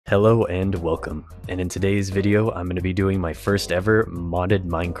Hello and welcome, and in today's video I'm going to be doing my first ever modded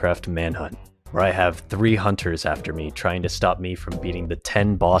Minecraft Manhunt, where I have 3 hunters after me trying to stop me from beating the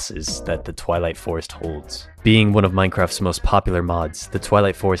 10 bosses that the Twilight Forest holds. Being one of Minecraft's most popular mods, the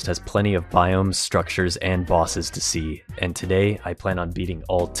Twilight Forest has plenty of biomes, structures, and bosses to see, and today I plan on beating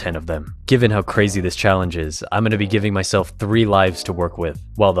all 10 of them. Given how crazy this challenge is, I'm going to be giving myself 3 lives to work with,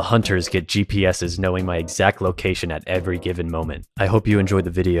 while the hunters get GPSs knowing my exact location at every given moment. I hope you enjoyed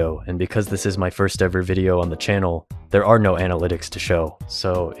the video, and because this is my first ever video on the channel, there are no analytics to show,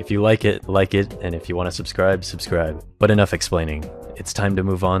 so if you like it, and if you want to subscribe, subscribe. But enough explaining. It's time to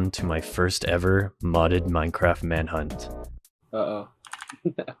move on to my first ever modded Minecraft Manhunt. Uh-oh.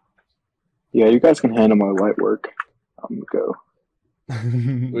 Yeah, you guys can handle my light work. I'm gonna go.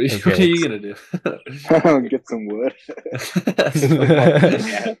 What are you gonna do? Get some wood.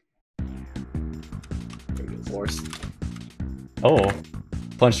 Oh,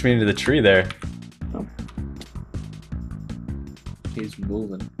 punched me into the tree there. He's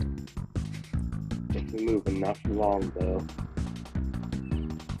moving. It's moving, not for long though.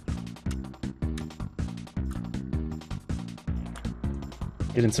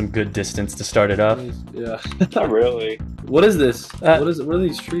 Getting some good distance to start it off. Yeah. Not really. What is this? What is it? What are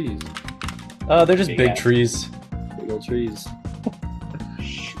these trees? They're just big trees. Big old trees.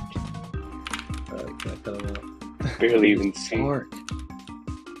 Alright, can't cut them off. Barely even see. Dark.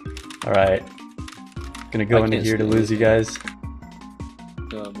 Alright. Gonna go into here to lose you guys.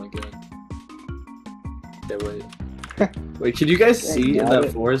 Oh my god. Okay, wait. Wait, can you guys see in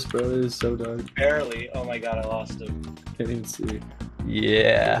that forest, bro? It is so dark. Barely. Oh my god, I lost him. Can't even see.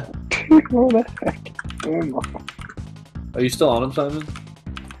 Yeah. What the heck? Come on. Are you still on him, Simon?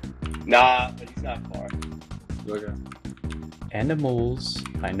 Nah, but he's not far. Okay. Animals,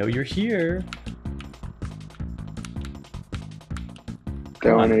 I know you're here.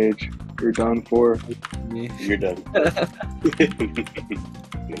 Down age. You're done for. Me? You're done.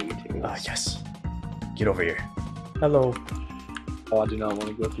 Yes. Get over here. Hello. Oh, I do not want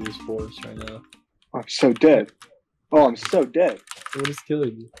to go through this forest right now. I'm so dead. Oh, I'm so dead. What is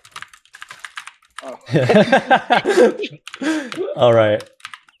killing you? Oh. Alright.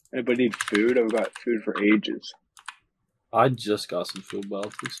 Anybody need food? I've got food for ages. I just got some food, but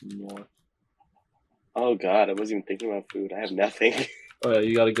I'll take some more. Oh god, I wasn't even thinking about food. I have nothing. Oh yeah,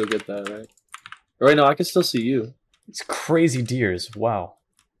 you gotta go get that, right? Right now, I can still see you. It's crazy deers. Wow.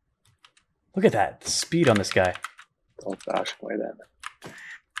 Look at that. The speed on this guy. Old-fashioned way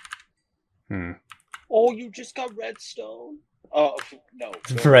then. Oh, you just got redstone? Oh, no.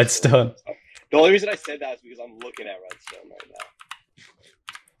 Redstone. The only reason I said that is because I'm looking at redstone right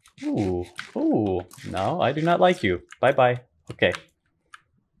now. Ooh. Ooh. No, I do not like you. Bye-bye. Okay.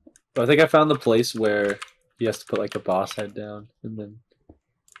 But I think I found the place where he has to put like a boss head down, and then.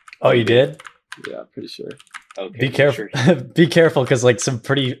 Oh, you did? Yeah, I'm pretty sure. Okay. Be careful. Be careful, because like some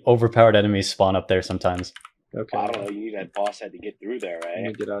pretty overpowered enemies spawn up there sometimes. Okay. I don't know, you need that boss head to get through there, Let me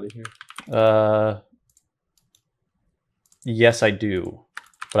right? get out of here. Yes, I do.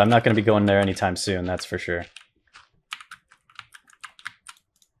 But I'm not going to be going there anytime soon, that's for sure.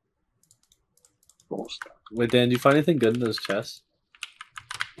 Wait, Dan, do you find anything good in those chests?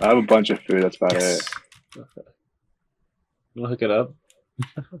 I have a bunch of food. That's about Yes. it. Okay. You wanna hook it up?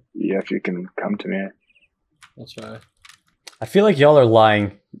 Yeah, if you can come to me. I'll try. I feel like y'all are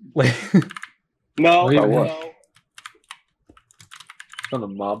lying. No, Wait, no. what? Found a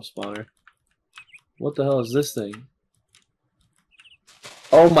mob spawner. What the hell is this thing?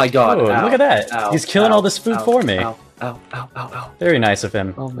 Oh my god. Oh, ow, look at that. ow, He's killing ow, all this food ow, for me. Ow, ow, ow, ow, ow. Very nice of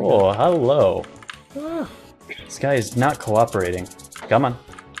him. Oh my Oh, hello. This guy is not cooperating. Come on.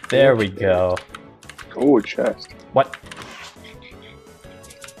 There we go. Oh, a chest. What?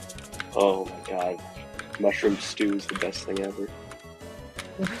 Oh my god. Mushroom stew is the best thing ever.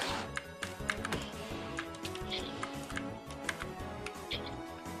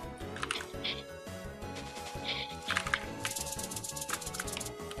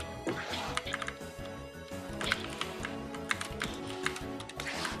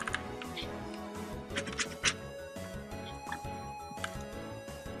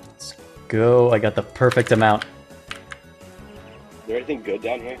 Let's go. I got the perfect amount. Is there anything good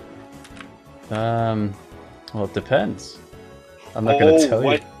down here? Well, it depends. I'm not gonna tell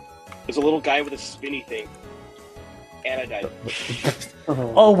what? you. There's a little guy with a spinny thing. And I died.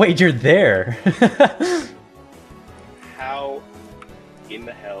 Oh, wait, you're there. How in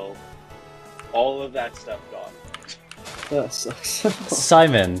the hell all of that stuff gone? That sucks.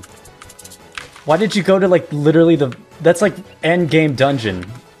 Simon, why did you go to like literally that's like end game dungeon?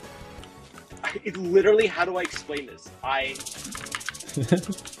 It literally, how do I explain this?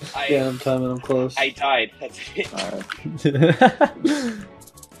 Yeah, I'm coming. I'm close. I died. That's it. Alright.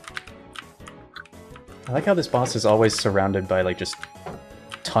 I like how this boss is always surrounded by like just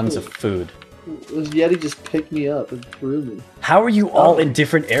tons of food. This Yeti just picked me up and threw me. How are you all in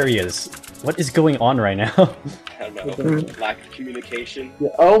different areas? What is going on right now? I don't know. Lack of communication. Yeah.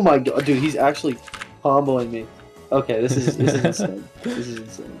 Oh my god, dude, he's actually comboing me. Okay, this is insane. This is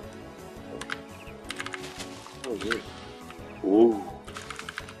insane. Oh, good. Ooh.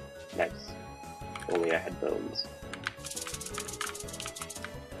 Nice. Only I had bones.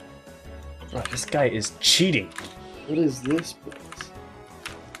 Bro, this guy is cheating. What is this place?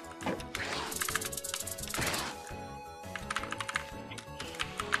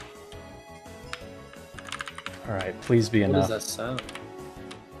 Alright, please be What enough. does that sound?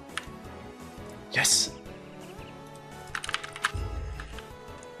 Yes!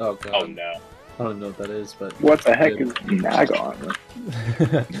 Oh god. Oh no. I don't know what that is, but What the heck is Nagon?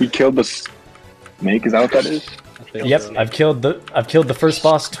 He killed the snake, is that what that is? I think Yep, so. I've killed the first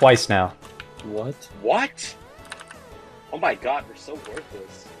boss twice now. What? What? Oh my god, we're so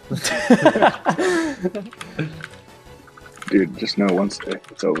worthless. Dude, just know once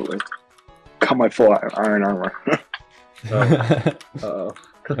it's over with. Got my full iron armor. Uh-oh.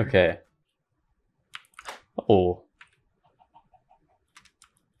 Okay. Oh.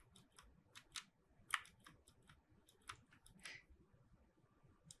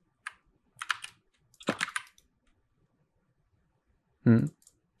 Hmm.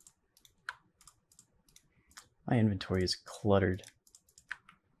 My inventory is cluttered.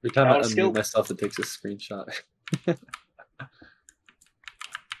 Every time I Round skill? unmute myself, it takes a screenshot.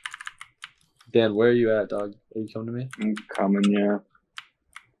 Dan, where are you at, dog? Are you coming to me? I'm coming, yeah.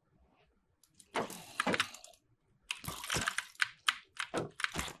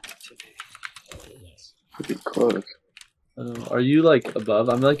 Pretty close. Are you like above?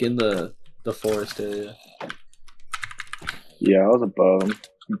 I'm like in the forest area. Yeah, I was above him.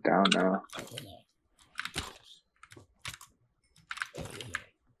 I'm down now.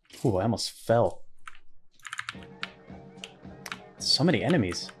 Ooh, I almost fell. So many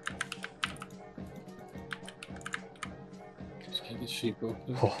enemies. Just get the sheep real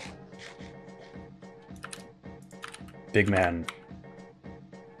quick. Oh. Big man.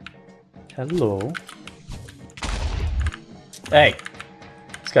 Hello. Hey!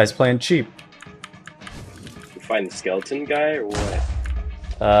 This guy's playing cheap. You find the skeleton guy or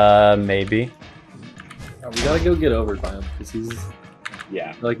what? Maybe. Oh, we gotta go get over by him because he's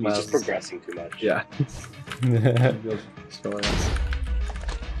Yeah. like He's Miles. just progressing too much. Yeah. Go destroy us.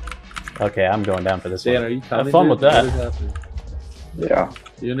 Okay, I'm going down for this Dan, one. are you coming? Have fun dude? with that. What is happening? Yeah.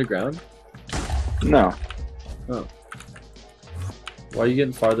 You underground? No. Oh. Why are you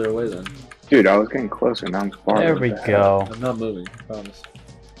getting farther away then? Dude, I was getting closer, now I'm farther. There we What the go. I'm not moving, I promise.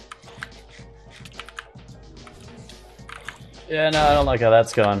 Yeah, no, I don't like how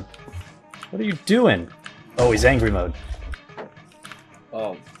that's gone. What are you doing? Oh, he's angry mode.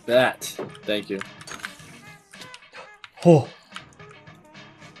 Oh, that. Thank you. Oh.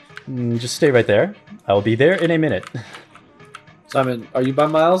 Just stay right there. I will be there in a minute. Simon, are you by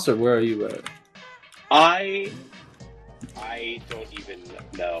Miles or where are you at? I don't even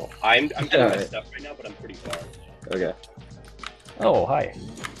know. I'm getting my Alright. stuff right now, but I'm pretty far. Okay. Oh, hi.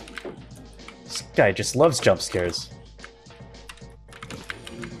 This guy just loves jump scares.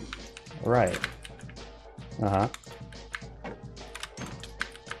 Right. Uh-huh.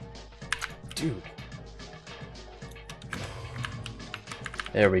 Dude.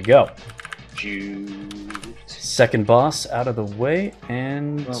 There we go. Jude. Second boss out of the way,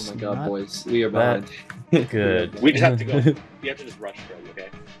 and Oh my god, not boys. We are that behind. good. We just have to go. We have to just rush for him, okay?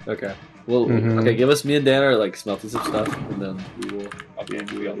 Okay. Well, Mhm. okay, give us me and Dan are like smelting some stuff, and then we will. Okay,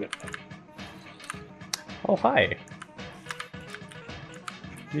 we all get that. Oh, hi.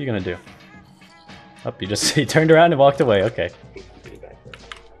 What are you gonna do? Oh, you just he turned around and walked away. Okay. Get it back there.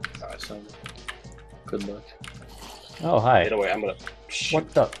 Alright, Simon. Good luck. Oh, hi. Hey, don't worry, I'm gonna. What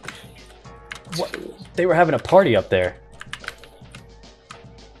the? What? They were having a party up there.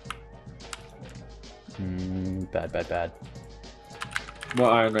 Bad, bad, bad. More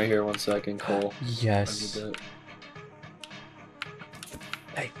iron right here, 1 second, Cole. Yes. I need that.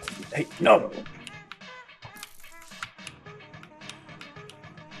 Hey, hey, no!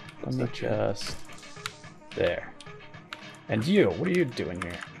 Let me just... There. And you, what are you doing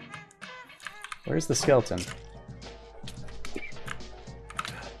here? Where's the skeleton?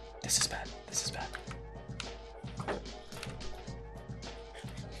 This is bad, this is bad.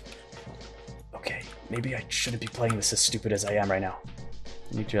 Okay, maybe I shouldn't be playing this as stupid as I am right now.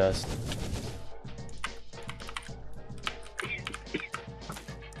 Let me just...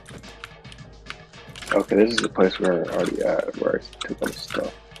 Okay, this is the place where I already at, where I took all the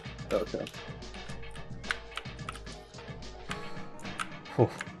stuff. Okay. Whew.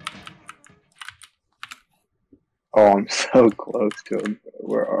 Oh, I'm so close to him.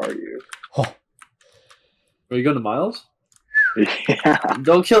 Where are you? Oh, Are you going to MiLEZ? Yeah.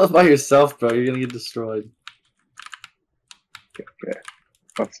 Don't kill it by yourself, bro. You're gonna get destroyed. Okay.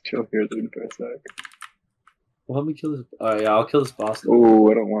 Let's chill here then for a sec. Well, let me kill this. Alright, yeah, I'll kill this boss. Ooh,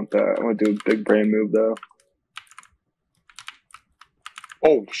 I don't want that. I want to do a big brain move though.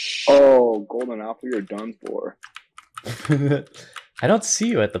 Oh shit! Oh, golden apple, you're done for. I don't see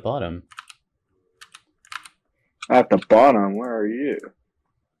you at the bottom. At the bottom, where are you?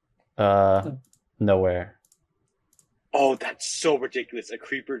 Nowhere. Oh, that's so ridiculous. A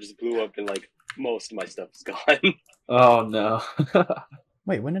creeper just blew up and like most of my stuff is gone. Oh no.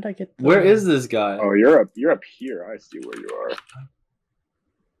 Wait, when did I get? Where is this guy? Oh, you're up here. I see where you are.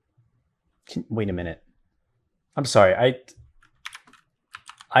 Wait a minute. I'm sorry.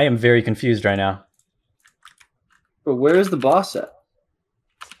 I am very confused right now. But where is the boss at?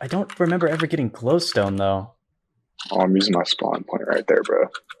 I don't remember ever getting glowstone though. Oh, I'm using my spawn point right there, bro.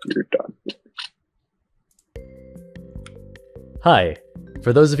 You're done. Hi.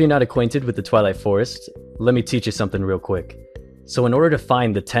 For those of you not acquainted with the Twilight Forest, let me teach you something real quick. So in order to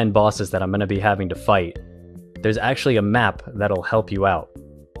find the 10 bosses that I'm going to be having to fight, there's actually a map that'll help you out.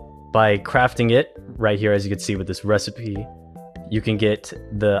 By crafting it, right here as you can see with this recipe, you can get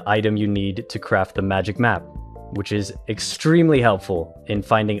the item you need to craft the magic map, which is extremely helpful in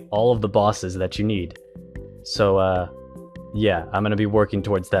finding all of the bosses that you need. So yeah, I'm going to be working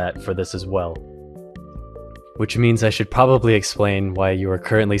towards that for this as well. Which means I should probably explain why you are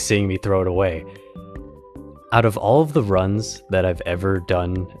currently seeing me throw it away. Out of all of the runs that I've ever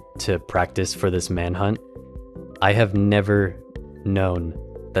done to practice for this manhunt, I have never known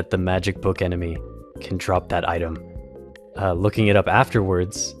that the magic book enemy can drop that item. Looking it up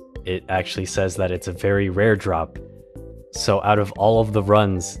afterwards, it actually says that it's a very rare drop. So out of all of the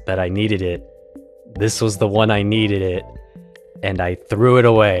runs that I needed it, this was the one I needed it, and I threw it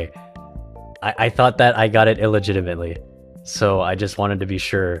away. I thought that I got it illegitimately, so I just wanted to be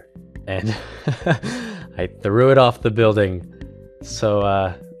sure, and I threw it off the building.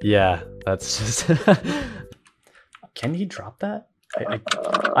 So yeah, that's just... Can he drop that?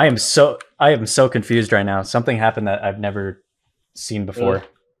 I am so confused right now. Something happened that I've never seen before.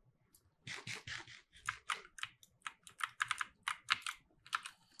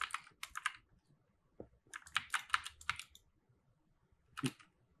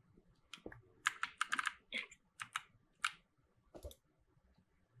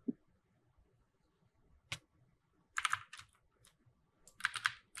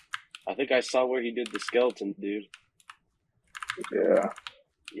 I think I saw where he did the skeleton, dude. Yeah.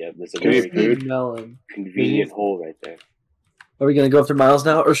 Yeah, there's a Can you very food? Melon. convenient hole right there. Are we gonna go after MiLEZ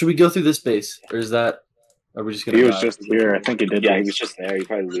now, or should we go through this base? Or is that? Are we just gonna? He was die? just here. I think he did. Yeah, he this. was just there. He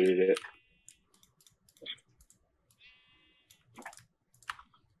probably looted it.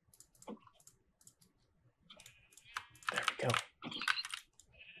 There we go.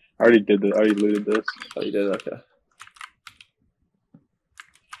 I already did this. I already looted this. Oh, you did. Okay.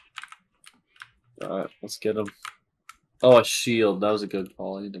 All right, let's get him. Oh, a shield. That was a good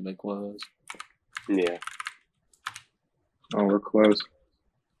call. I need to make one of those. Yeah. Oh, we're close.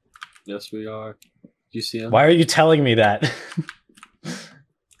 Yes, we are. Do you see him? Why are you telling me that?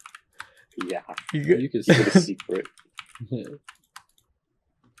 Yeah. You can It's a see. secret.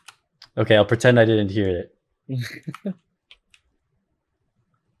 Okay, I'll pretend I didn't hear it.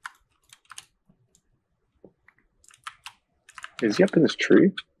 Is he up in this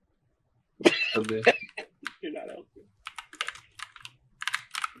tree? Okay. You're not helping.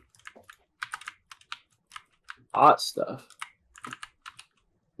 Hot stuff.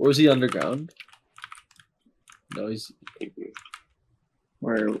 Or is he underground? No, he's.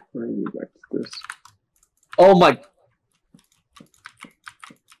 Where are you back to this? Oh my!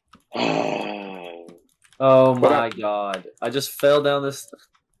 Oh. Oh What my god! I just fell down this.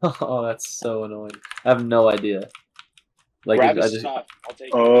 Oh, that's so annoying. I have no idea. Like Grab I his just. stuff. I'll take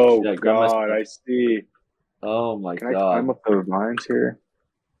it. Oh Yeah, grab my God, stuff. I see. Oh my Can I god! climb up those lines here?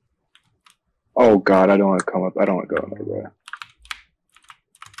 Oh God, I don't want to come up. I don't want to go under there.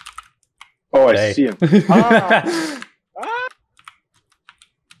 Oh, I Hey. see him. Ah!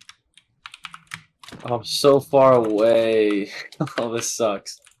 I'm so far away. Oh, this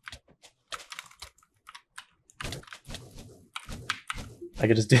sucks. I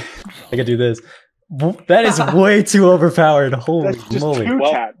could do this. That is way too overpowered. Holy That's just moly. two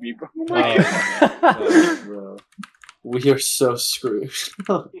Well- tap me, bro. Oh, bro. We are so screwed.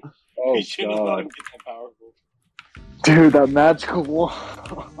 Oh You shouldn't let him God. get that Dude, that magical wall.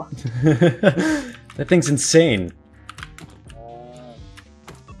 That thing's insane.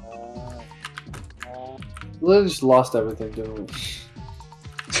 We just lost everything, didn't we?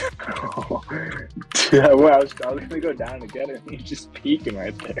 Yeah, well, I was gonna go down to get it, and he's just peeking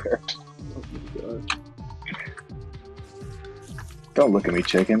right there. Oh my god. Don't look at me,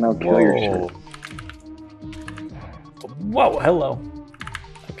 chicken. I'll kill your shit. Whoa, hello.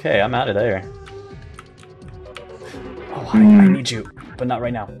 Okay, I'm out of there. Oh, hi, I need you, but not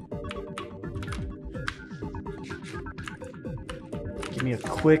right now. Give me a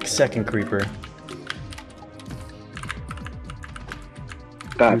quick second, creeper.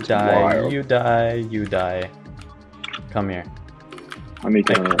 That's wild. You die, you die. Come here. Let me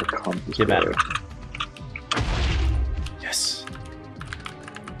come. Get mad. Yes.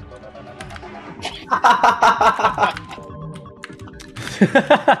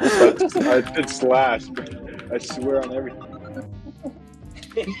 I did slash, but I swear on everything.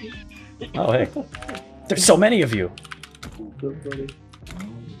 Oh, hey. There's so many of you.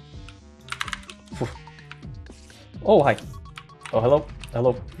 Oh, hi. Oh, hello.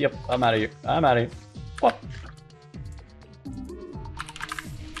 Hello. Yep, I'm out of here. I'm out of here. What?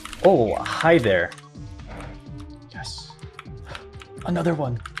 Oh, hi there. Yes. Another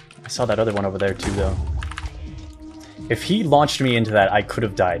one. I saw that other one over there too, though. If he launched me into that, I could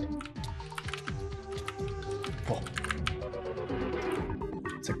have died. Whoa.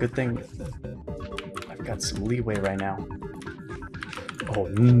 It's a good thing I've got some leeway right now. Oh,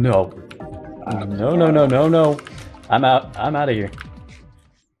 no. No, no, no, no, no. I'm out. I'm out of here.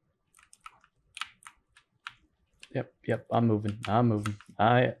 Yep, I'm moving. I'm moving.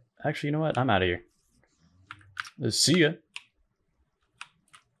 Actually, you know what? I'm out of here. See ya.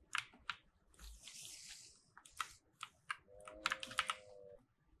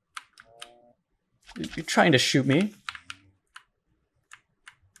 You're trying to shoot me?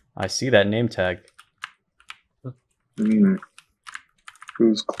 I see that name tag.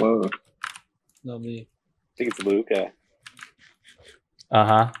 Who's close? Not me. I think it's Luca.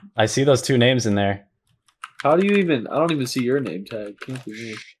 Uh-huh. I see those two names in there. How do you even... I don't even see your name tag. Can't be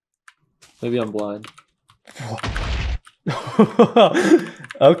me. Maybe I'm blind.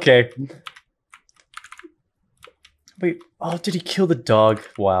 Okay. Wait, oh, did he kill the dog?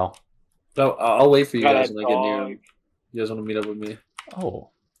 Wow. No, I'll wait for you Got guys that when I get near dog. him. You guys want to meet up with me?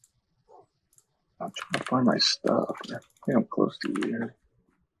 Oh. I'm trying to find my stuff. I think I'm close to you here.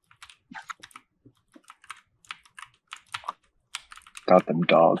 Got them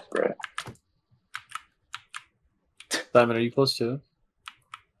dogs, bro. Simon, are you close too?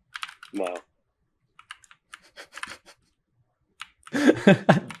 No.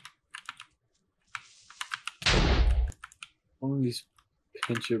 One of these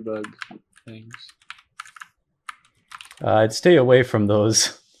pincher bug things. I'd stay away from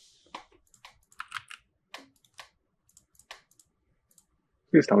those.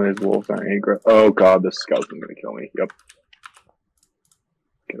 Please tell me his wolves aren't agro. Oh god, this skeleton's gonna kill me. Yep.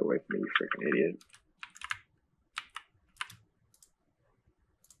 Get away from me, you freaking idiot.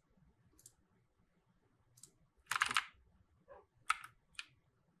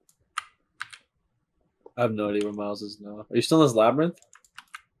 I have no idea where Miles is now. Are you still in this labyrinth?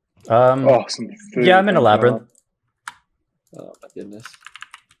 Oh, some food. Yeah, I'm in a labyrinth. Oh my goodness.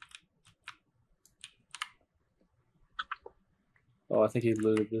 Oh, I think he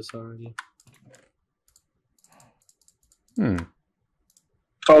looted this already.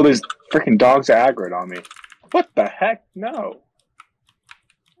 Oh, these freaking dogs are aggroed on me. What the heck? No.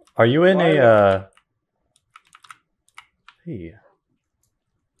 Are you in Why? a, Hey.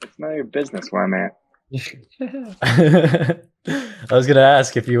 It's none of your business where I'm at. I was gonna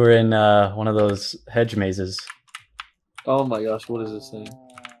ask if you were in one of those hedge mazes. Oh my gosh, what is this thing?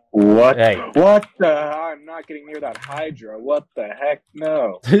 What? Hey. What the? I'm not getting near that Hydra. What the heck?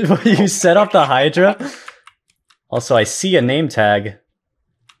 No. You set up the Hydra? Also, I see a name tag.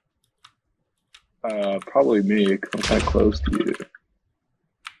 Probably me, because I'm kind of close to you.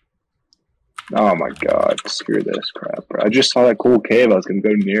 Oh my god, screw this crap, bro. I just saw that cool cave, I was gonna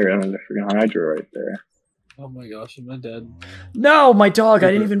go near it, and there's a freaking Hydra right there. Oh my gosh, am I dead? No, my dog,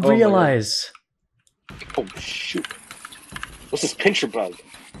 I didn't even Oh my God. realize. Oh shoot! What's this pincher bug?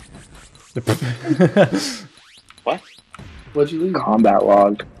 What? What'd you leave? Combat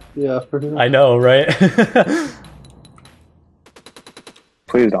log. Yeah, for him. I know, right?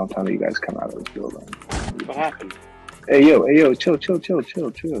 Please don't tell me you guys come out of this building. What happened? Hey yo, chill.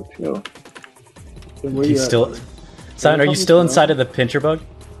 And where He's you at? still... Simon, are you still inside of the pincher bug?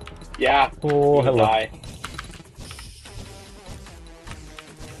 Yeah. Oh, I'm gonna hello. die.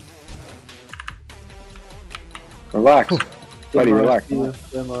 Relax. Buddy, relax.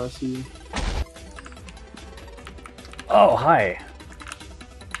 MRC. Oh, hi.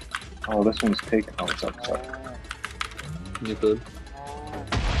 Oh, this one's taken. Oh, what's up? What's up? You food?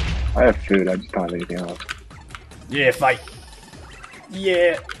 I have food. I just don't have anything else. Yeah, fight.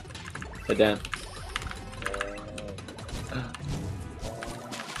 Yeah. Hey, Dan.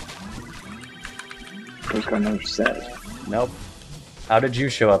 Who's got another set? Nope. How did you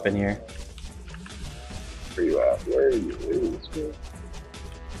show up in here? Where you at? Where are you? Where is this way?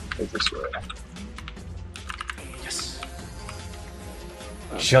 It's this way. Yes.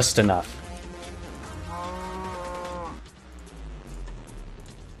 Just enough.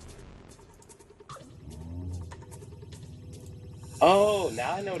 Oh,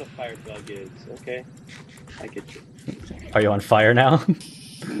 now I know what a fire bug is. Okay. I get you. Are you on fire now?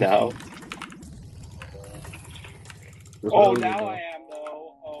 No. Oh, now I am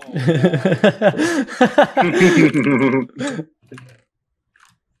though. Oh.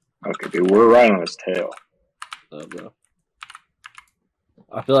 Okay, dude, we're right on his tail. Oh, bro.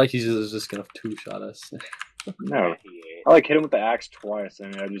 I feel like he's just gonna two-shot us. No. I like hit him with the axe twice,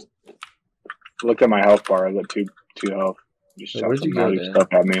 and I just looked at my health bar. I got two health. Just Wait, shot where'd you some go, magic Dan? stuff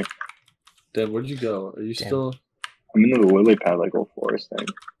at me. Dan, where'd you go? Are you Damn. still... I'm in the lily pad, like old forest thing.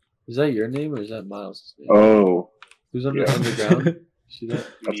 Is that your name or is that Miles' name? Oh, Who's yeah. underground? See that?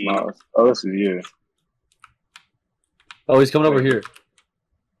 that's Me. Miles. Oh, this is you. Oh, he's coming over here.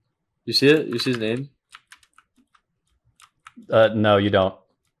 You see it? You see his name? No, you don't.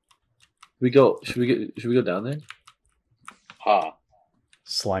 Should we go down there? Ha.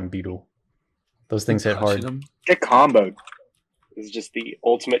 Slime beetle. Those things hit hard. Shoot him? Get comboed. This is just the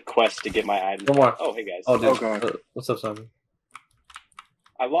ultimate quest to get my item. One more. Oh, hey guys. Oh, dude. Oh, God. What's up, Simon?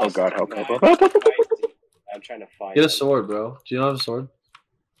 I lost. God, help, my help, item. help, help, help, help. I'm trying to find. Get a it. sword, bro. Do you not have a sword?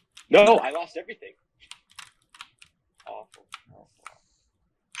 No, I lost everything. Awful.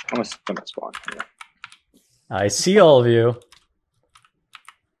 I'm gonna spawn here. I see all of you.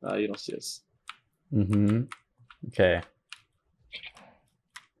 You don't see us. Mm-hmm. Okay.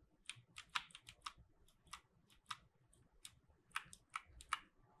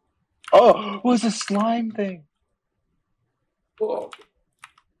 Oh, it was a slime thing. Whoa.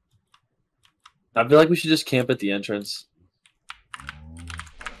 I feel like we should just camp at the entrance.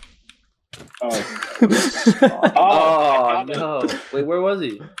 Oh, Oh, no. Wait, where was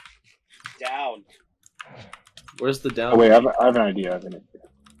he? Down. Where's the down? oh wait, I have an idea.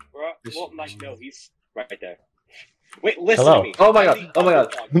 Well, like, no, he's right there. Wait, listen Hello. to me. Oh my God. Oh my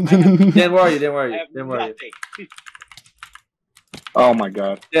God. Dan, where are you? Dan, where are I you? have Dan, where are you? nothing. Oh my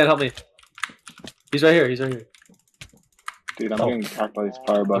god, Dan, help me. He's right here. He's right here. dude, I'm Oh. getting attacked by these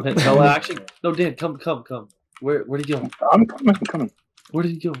firebugs. Okay, no, actually, no, Dan, come. Where'd he go? I'm coming. Where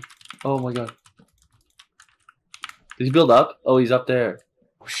did he go? Oh my God. Did he build up? Oh, he's up there.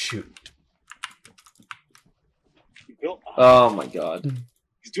 Oh, shoot. He built up. Oh my God.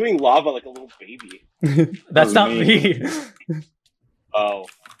 He's doing lava like a little baby. That's not me. me. Oh,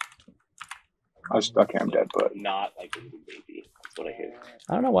 Okay, I'm dead, but not like a little baby. That's what I hear.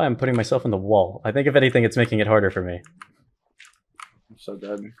 I don't know why I'm putting myself in the wall. I think if anything, it's making it harder for me. I'm so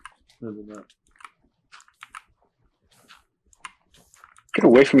dead. Maybe not. get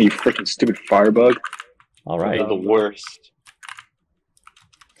away from me, you freaking stupid firebug. All right. You're the worst.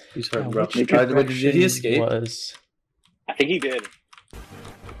 He's hurt, Now, bro. which Did he direction escape? Was... I think he did.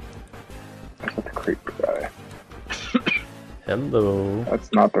 That's not the creeper guy. Hello.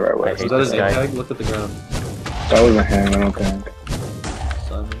 That's not the right way. I hate Was that his this name guy. tag? Look at the ground. That wasn't him, I don't think.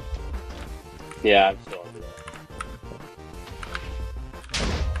 Simon. Yeah, I'm still under that.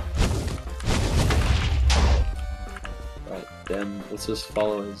 Right, then let's just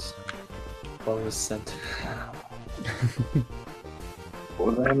follow his scent. What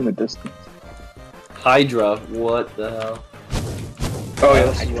was that in the distance? Hydra, what the hell? Oh yeah,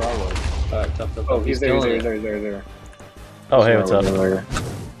 this is where I was. Alright, tough. Oh, he's there. killing it. Oh, hey, That's what's where I up? was earlier.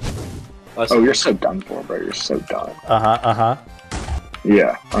 I Oh, see. you're so done for, bro. You're so done. Uh-huh.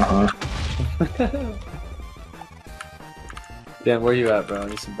 Yeah, Dan, where you at, bro? I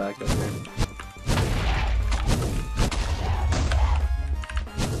need some backup here.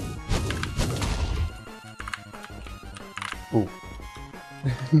 Ooh.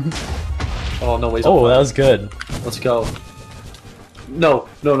 Oh no, wait. Oh, that was good. Let's go. No.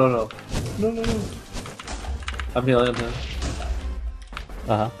 No. I'm healing him.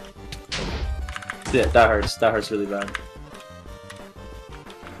 Uh-huh. Yeah, that hurts. That hurts really bad.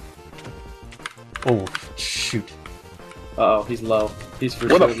 Oh, shoot. Uh oh, he's low. He's for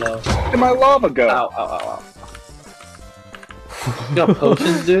Where sure the low. Where did my lava go? Ow. You got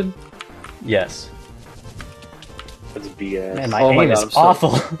potions, dude? Yes. That's BS. Man, my Oh my aim God, is I'm so-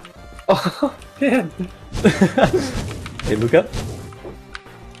 awful. Oh, man. Hey, Luca.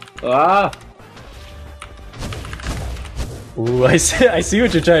 Ah. Ooh, I see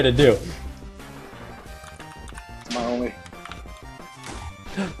what you're trying to do. It's my only.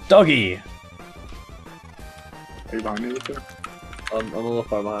 Doggy. Are you behind me, Luca? I'm a little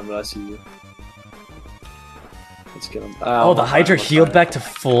far behind, but I see you. Let's get him. Oh, the Hydra healed back to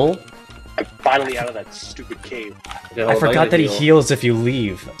full? I'm finally out of that stupid cave. Okay, I hold on, forgot gotta that he heal. heals if you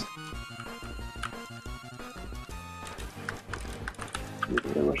leave.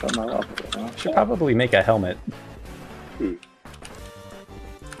 I wish I might have it now. Should probably make a helmet.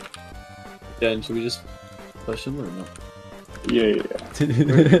 Dan, should we just push him or no? Yeah.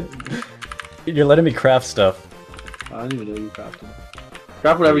 You're letting me craft stuff. I don't even know you crafted.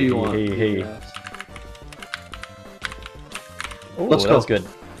 Craft whatever you want. Hey. Yeah. Ooh, Let's that go. was good.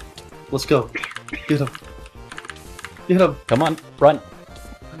 Let's go. Get him. Get him. Come on, run.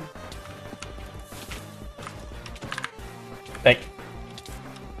 Thank.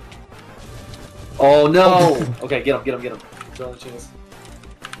 Oh no! Okay, get him. Don't chance.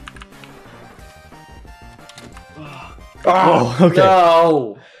 Oh, okay.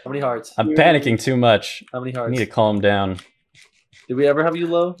 No! How many hearts? I'm panicking too much. How many I hearts? need to calm down. Did we ever have you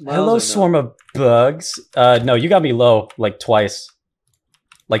low? Miles, Hello, or no? swarm of bugs. No, you got me low like twice.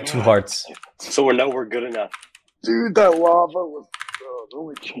 Like 2 hearts. So we're good enough. Dude, that lava was the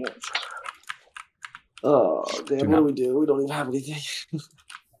only chance. Oh, damn, Do what not- do we do? We don't even have anything.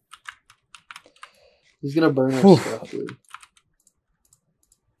 He's gonna burn our Whew. stuff, dude.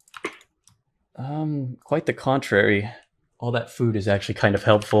 Quite the contrary. All that food is actually kind of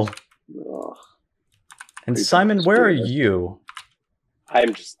helpful. Oh. And Pretty Simon, where are spirit. you?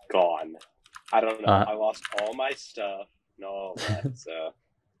 I'm just gone. I don't know. Uh. I lost all my stuff. No, that's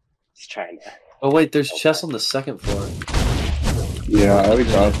just trying to. Oh wait, there's chests on the second floor. Yeah, I already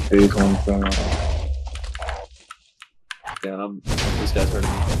got phase 1 from. Damn, this guy's hurting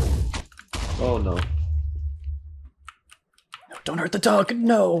me. Oh no. No, don't hurt the dog.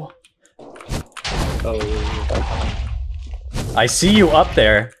 No. Oh. I see you up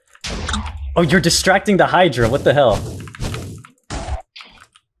there. Oh, you're distracting the Hydra. What the hell?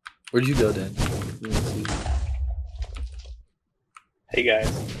 Where'd you go, Dan? Let me see. Hey guys.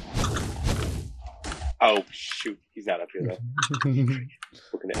 Oh shoot, he's not up here though. Looking at him,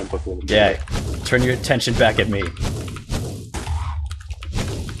 looking at him. Yeah, turn your attention back at me.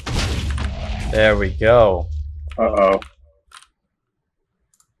 There we go. Uh-oh.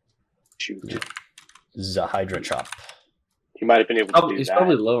 Shoot. The Hydra chop. He might have been able to Oh, do he's that.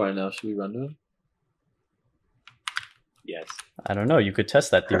 probably low right now. Should we run to him? Yes. I don't know. You could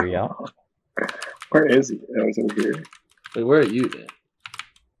test that theory out. Where is he? Oh, he's over here. Wait, where are you, Dan?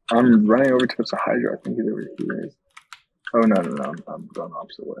 I'm running over towards the Hydra. I think he's over here. Oh, no. I'm going the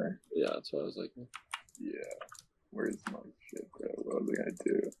opposite way. Yeah, that's what I was like. Yeah. Where's my shit, bro? What was I gonna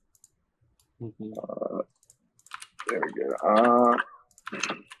do? Mhm. There we go.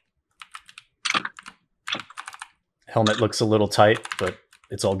 Helmet looks a little tight, but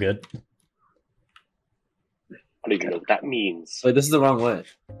it's all good. I don't even know what that means. Wait, this is the wrong way.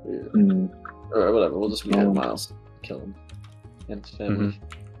 Alright, whatever. We'll just meet at Miles. Kill him. And his family.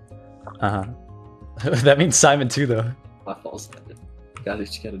 Uh huh. That means Simon too, though. My fault. Gotta do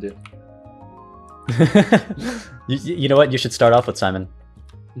what you gotta do. You know what? You should start off with Simon.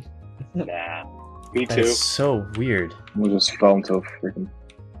 Nah. Me too. That's so weird. We just fell into a freaking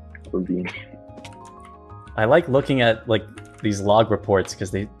ravine. I like looking at like these log reports because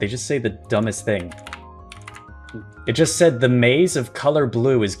they just say the dumbest thing. It just said the maze of color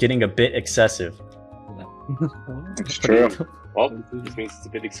blue is getting a bit excessive. It's true. Well, this means it's a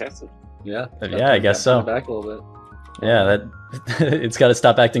bit excessive. Yeah. Yeah, I guess so. Back a little bit. Yeah, that it's got to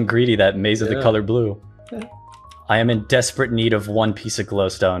stop acting greedy. That maze of the Yeah. color blue. I am in desperate need of one piece of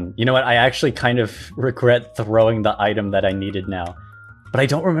glowstone. You know what? I actually kind of regret throwing the item that I needed now, but I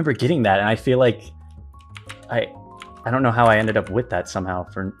don't remember getting that, and I feel like I don't know how I ended up with that somehow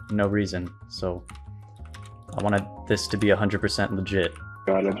for no reason. So I wanted this to be 100% legit.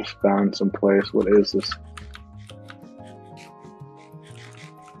 God, I just found some place. What is this?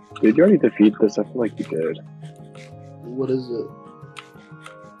 Did you already defeat this? I feel like you did. What is it?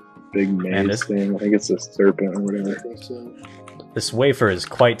 Big Man, maze this- thing. I think it's a serpent or I whatever. think so. This wafer is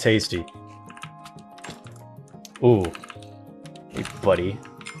quite tasty. Ooh. Hey, buddy.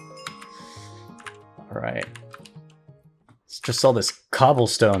 Alright. Let's just all this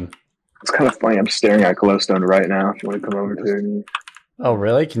cobblestone. It's kind of funny. I'm staring at glowstone right now. If you want to come over to me. Oh,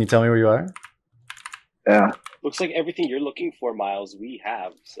 really? Can you tell me where you are? Yeah. Looks like everything you're looking for, Miles, we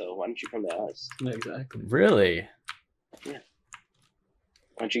have. So why don't you come to us? Yeah, exactly. Really? Why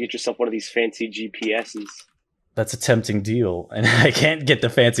don't you get yourself one of these fancy GPSs? That's a tempting deal, and I can't get the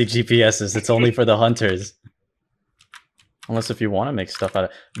fancy GPSs. It's only for the hunters. Unless if you want to make stuff out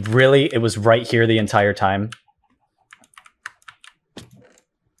of... Really? It was right here the entire time?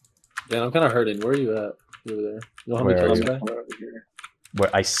 Dan, I'm kind of hurting. Where are you at? You over there? You know how Where many are kills you? you got? Over here.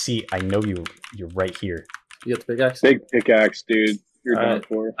 Where I see... I know you. You're right here. You got the pickaxe? Big pickaxe, dude. You're done Alright.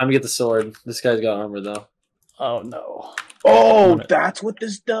 for. I'm gonna get the sword. This guy's got armor though. Oh, no. Oh, that's what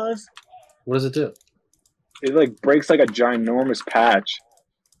this does? What does it do? It like breaks like a ginormous patch.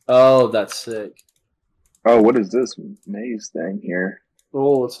 Oh, that's sick. Oh, what is this maze thing here?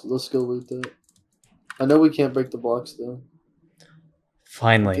 Oh, let's go loot that. I know we can't break the blocks though.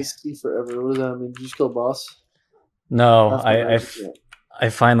 Finally. It's key forever. What does that mean? Did you just kill a boss? No, That's not right. I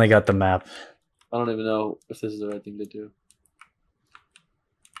finally got the map. I don't even know if this is the right thing to do.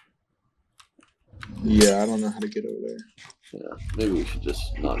 Yeah, I don't know how to get over there. Yeah, maybe we should just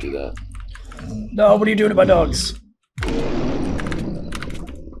not do that. No, what are you doing to my dogs?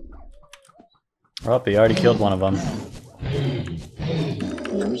 Oh, he already killed one of them.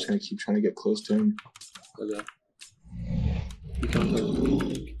 Yeah, I'm just gonna keep trying to get close to him. Okay. You come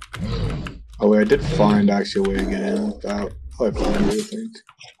to Oh wait, I did find actually a way to get in without. Oh, I found you, I think.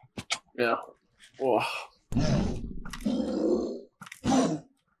 Yeah. Oh.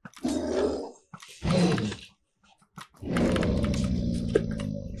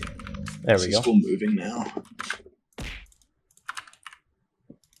 There we Is go. still moving now.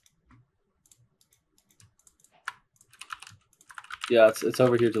 Yeah, it's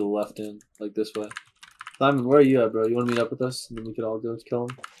over here to the left end, like this way. Simon, where are you at, bro? You want to meet up with us, and then we could all go kill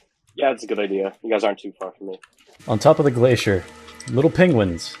him? Yeah, that's a good idea. You guys aren't too far from me. On top of the glacier, little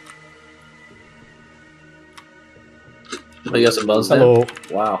penguins. Oh, you got some bones there? Hello.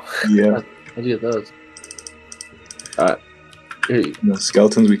 Wow. Yeah, How'd you get those? Alright. Here you the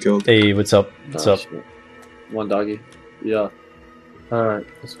skeletons we killed. Hey, what's up? What's up? shit. One doggy. Yeah. Alright.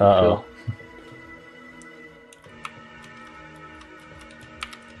 Let's go Uh-oh. kill.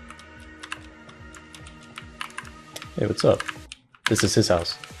 Hey, what's up? This is his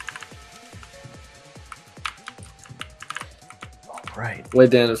house. Alright. Wait,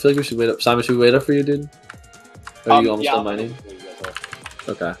 Dan, I feel like we should wait up. Simon, should we wait up for you, dude? Are you almost yeah, done mining?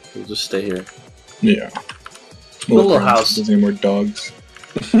 Okay, we'll just stay here. Yeah. Little house. There's any more dogs.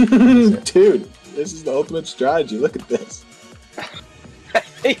 Dude, this is the ultimate strategy. Look at this.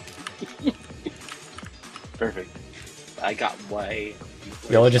 Perfect. I got way.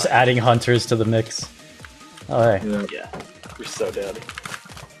 Y'all are just adding hunters to the mix. Oh, hey. Yeah. Yeah, we're so dead.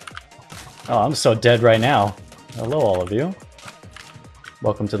 Oh, I'm so dead right now. Hello, all of you.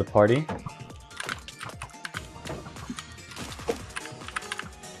 Welcome to the party.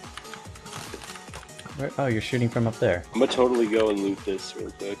 Oh, you're shooting from up there. I'm gonna totally go and loot this real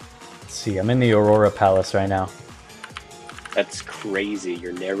quick. Let's see, I'm in the Aurora Palace right now. That's crazy.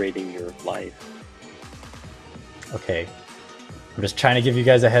 You're narrating your life. Okay. I'm just trying to give you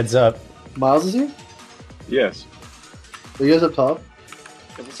guys a heads up. Miles is here? Yes. Are you guys up top?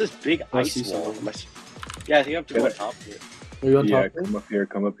 Yeah, what's this big I ice see wall? someone. Yeah, I think I have to go on top of it. Are you on Yeah, top?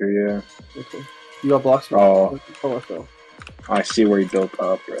 come up here, yeah. Okay. You got blocks? Oh. Oh, I fell. I see where you built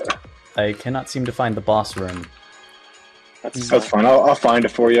up, bro. I cannot seem to find the boss room. That's fine. I'll find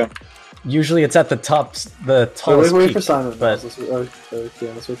it for you. Usually it's at the top, the So tallest wait peak, for Simon. but Let's wait, yeah,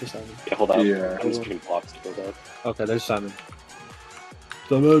 let's wait for Simon. Yeah, hold on. Yeah. I'm just putting blocks to build up. Okay, there's Simon.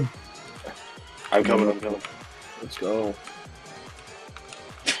 Simon! I'm coming. Let's go.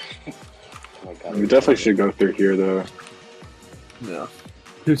 Oh my god. We definitely should go through here, though. Yeah.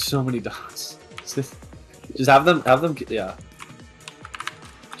 Dude, so many dogs. Just have them, yeah.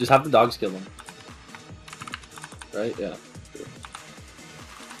 Just have the dogs kill them. Right? Yeah.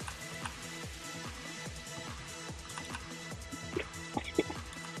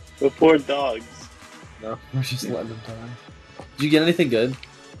 The poor dogs. No, we're just letting them die. Did you get anything good?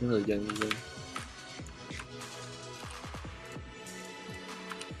 I didn't really get anything good.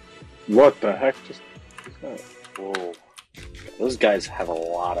 What the heck? Just Whoa. Those guys have a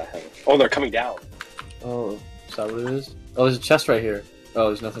lot of health. Oh, they're coming down. Oh, is that what it is? Oh, there's a chest right here. Oh,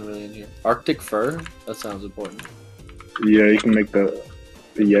 there's nothing really in here. Arctic fur? That sounds important. yeah, you can make the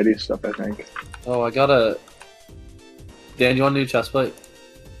Yeti stuff, I think. Oh, I got a... Dan, you want a new chest plate?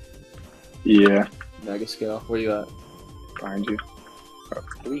 Yeah, Mega scale. Where you at? behind you.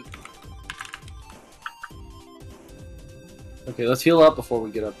 Sweet. Okay, let's heal up before we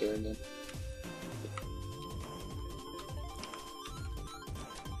get up there and then.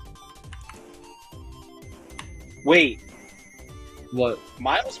 Wait, What?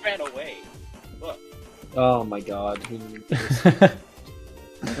 Miles ran away. Look. Oh my god. Who knew this?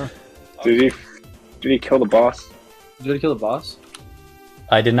 Did he kill the boss? Did you kill the boss?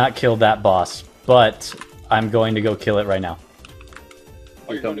 I did not kill that boss, but I'm going to go kill it right now.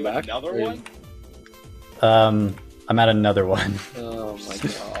 Are you coming coming back? back? Another Or you- one? I'm at another one. Oh my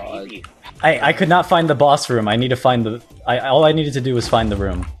god. Maybe. I could not find the boss room. I need to find the. All I needed to do was find the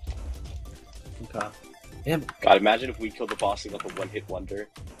room. Okay. Damn. God, imagine if we killed the boss and got the one-hit wonder.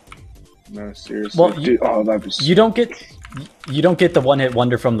 No, seriously. Well, Dude, oh, that was. You don't get the one-hit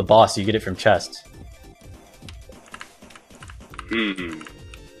wonder from the boss. You get it from chests. Hmm.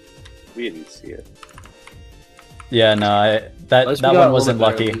 We didn't see it. Yeah, no, that At least we that got a one little wasn't bit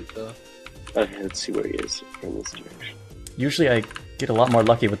better lucky. loot, though. Okay, let's see where he is in this direction. Usually, I get a lot more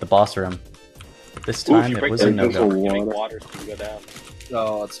lucky with the boss room. But this Ooh, if time, you it break was the a no-go. water. water so you go down.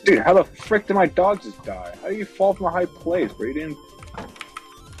 Oh, it's Dude, how the frick did my dogs just die? How do you fall from a high place, Brayden?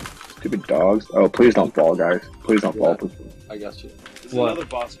 Stupid dogs. Oh, please don't fall, guys. Please don't fall. Please. I got you. There's What? another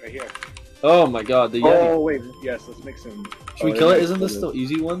boss right here. Oh my god, the Yeti. Oh, wait. Yes, let's make some. Should we kill it? Isn't this the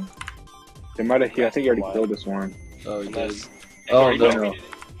easy one? They might have. I think he already killed this one. Oh, he did. Unless... Oh, he no. did it.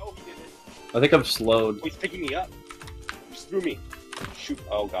 No, he didn't. I think I'm slowed. Oh, he's picking me up. He just threw me. Shoot.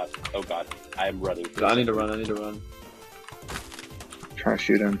 Oh god. Oh god. I am running. I need to run, I need to run. Trying to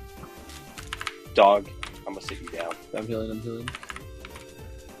shoot him. Dog. I'm gonna sit you down. I'm healing, I'm healing.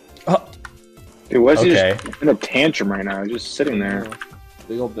 Dude, why is he Okay. just in a tantrum right now? He's just sitting there.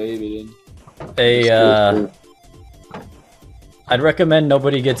 Big old baby, dude. I'd recommend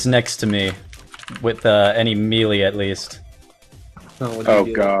nobody gets next to me with any melee at least. What'd Oh you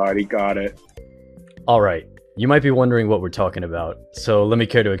get? god, he got it. All right, you might be wondering what we're talking about, so let me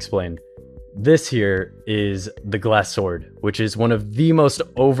care to explain. This here is the glass sword, which is one of the most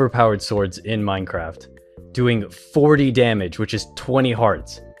overpowered swords in Minecraft, doing 40 damage, which is 20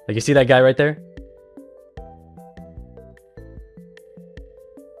 hearts. Like, you see that guy right there?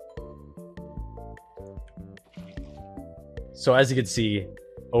 So as you can see,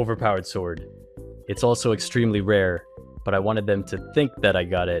 overpowered sword. It's also extremely rare, but I wanted them to think that I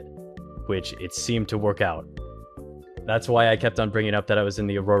got it, which it seemed to work out. That's why I kept on bringing up that I was in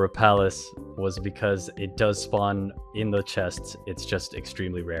the Aurora Palace, was because it does spawn in the chests. It's just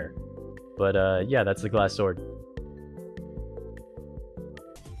extremely rare. But yeah, that's the glass sword.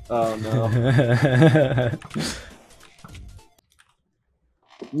 Oh no.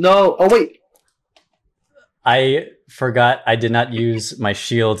 No! Oh wait! I forgot I did not use my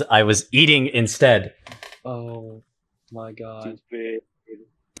shield. I was eating instead. Oh my god.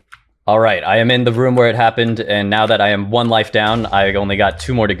 Alright, I am in the room where it happened, and now that I am 1 life down, I only got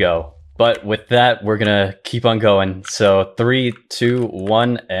 2 more to go. But with that, we're gonna keep on going. So 3, 2,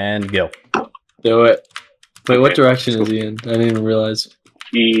 1, and go. Do it. Wait, what Okay. direction is he in? I didn't even realize.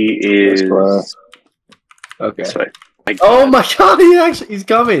 He is. Okay. This way. Oh my god, he's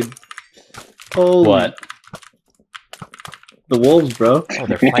coming! Holy. What? The wolves, bro. Oh,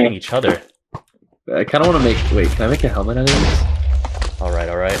 they're fighting each other. I kinda wanna make. Wait, can I make a helmet out of this? Alright,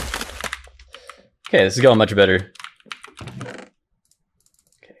 alright. Okay, this is going much better.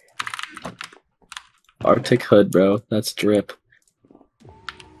 Arctic hood, bro. That's drip.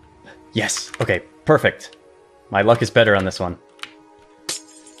 Yes, okay, perfect. My luck is better on this one.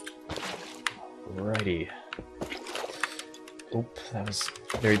 Alrighty. Oop, that was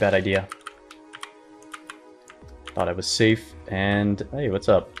a very bad idea. Thought I was safe, and hey, what's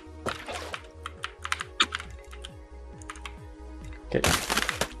up? Okay.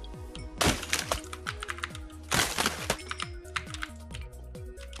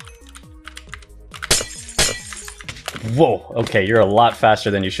 Whoa, okay, you're a lot faster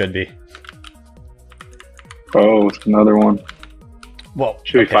than you should be. Oh, it's another one. Whoa.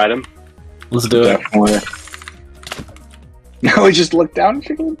 Should we fight him? Let's do it. Definitely. No, he just looked down and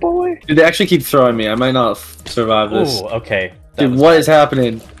chicken boy. Dude, they actually keep throwing me. I might not survive this. Ooh, okay. That Dude, was what bad. is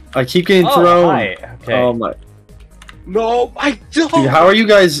happening? I keep getting Oh, thrown. hi. Okay. Oh my. No, I don't. Dude, how are you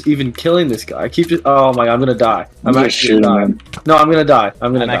guys even killing this guy? I keep just. Oh my god, I'm gonna die. I'm just actually shooting gonna die. him. No, I'm gonna die.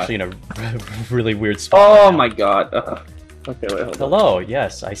 I'm gonna I'm die. actually in a really weird spot. Oh right now. my god. Okay, wait, hold on. Hello,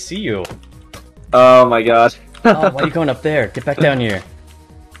 yes, I see you. Oh my god. Oh, why are you going up there? Get back down here.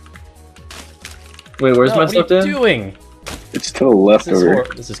 Wait, where's No, my what stuff are you then? doing? It's to the left This is, over here.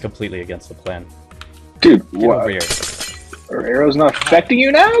 this is completely against the plan. Dude, Get what? over here. Our arrow's not affecting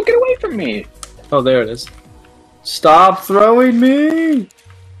you now? Get away from me! Oh, there it is. Stop throwing me!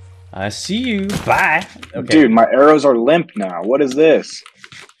 I see you. Bye. Okay. Dude, my arrows are limp now. What is this?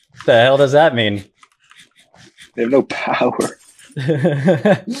 What the hell does that mean? They have no power.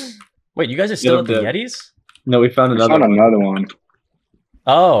 Wait, you guys are still at the Yeah, Yetis? No, we found I another found one. another one.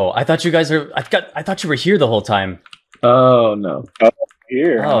 Oh, I thought you guys were. I thought you were here the whole time. Oh no.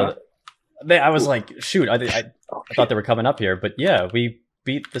 Here. Oh, I was like, shoot. I thought they were coming up here, but yeah, we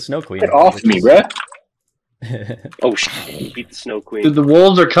beat the Snow Queen. Get off me, bruh. Oh shit! Beat the Snow Queen. Dude, the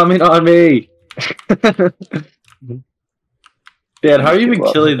wolves are coming on me. Dad, how are you even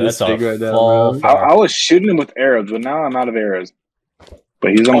killing this That's a thing right now, fall bro? I was shooting him with arrows, but now I'm out of arrows.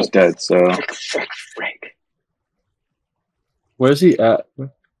 But he's almost dead, so. Frank. Where's he at?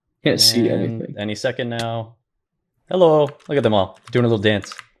 Can't see And anything. Any second now. Hello. Look at them all doing a little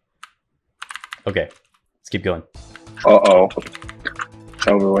dance. Okay, let's keep going. Uh-oh. It's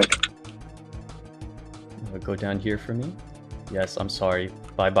over with. Go down here for me. Yes, I'm sorry.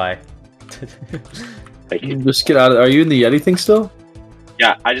 Bye. Thank you. Just get out of. Are you in the Yeti thing still?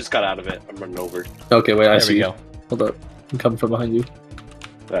 Yeah, I just got out of it. I'm running over. Okay, wait. I There see we you. go. Hold up. I'm coming from behind you.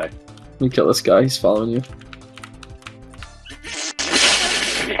 Alright. Let me kill this guy. He's following you.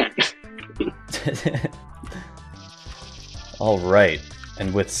 All right,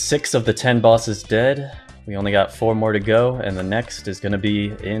 and with 6 of the 10 bosses dead, we only got 4 more to go, and the next is going to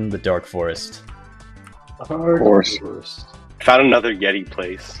be in the Dark Forest. Of course. Found another Yeti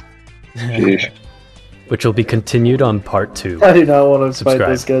place. Sheesh. Which will be continued on part 2. I do not want to fight Subscribe.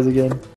 those guys again.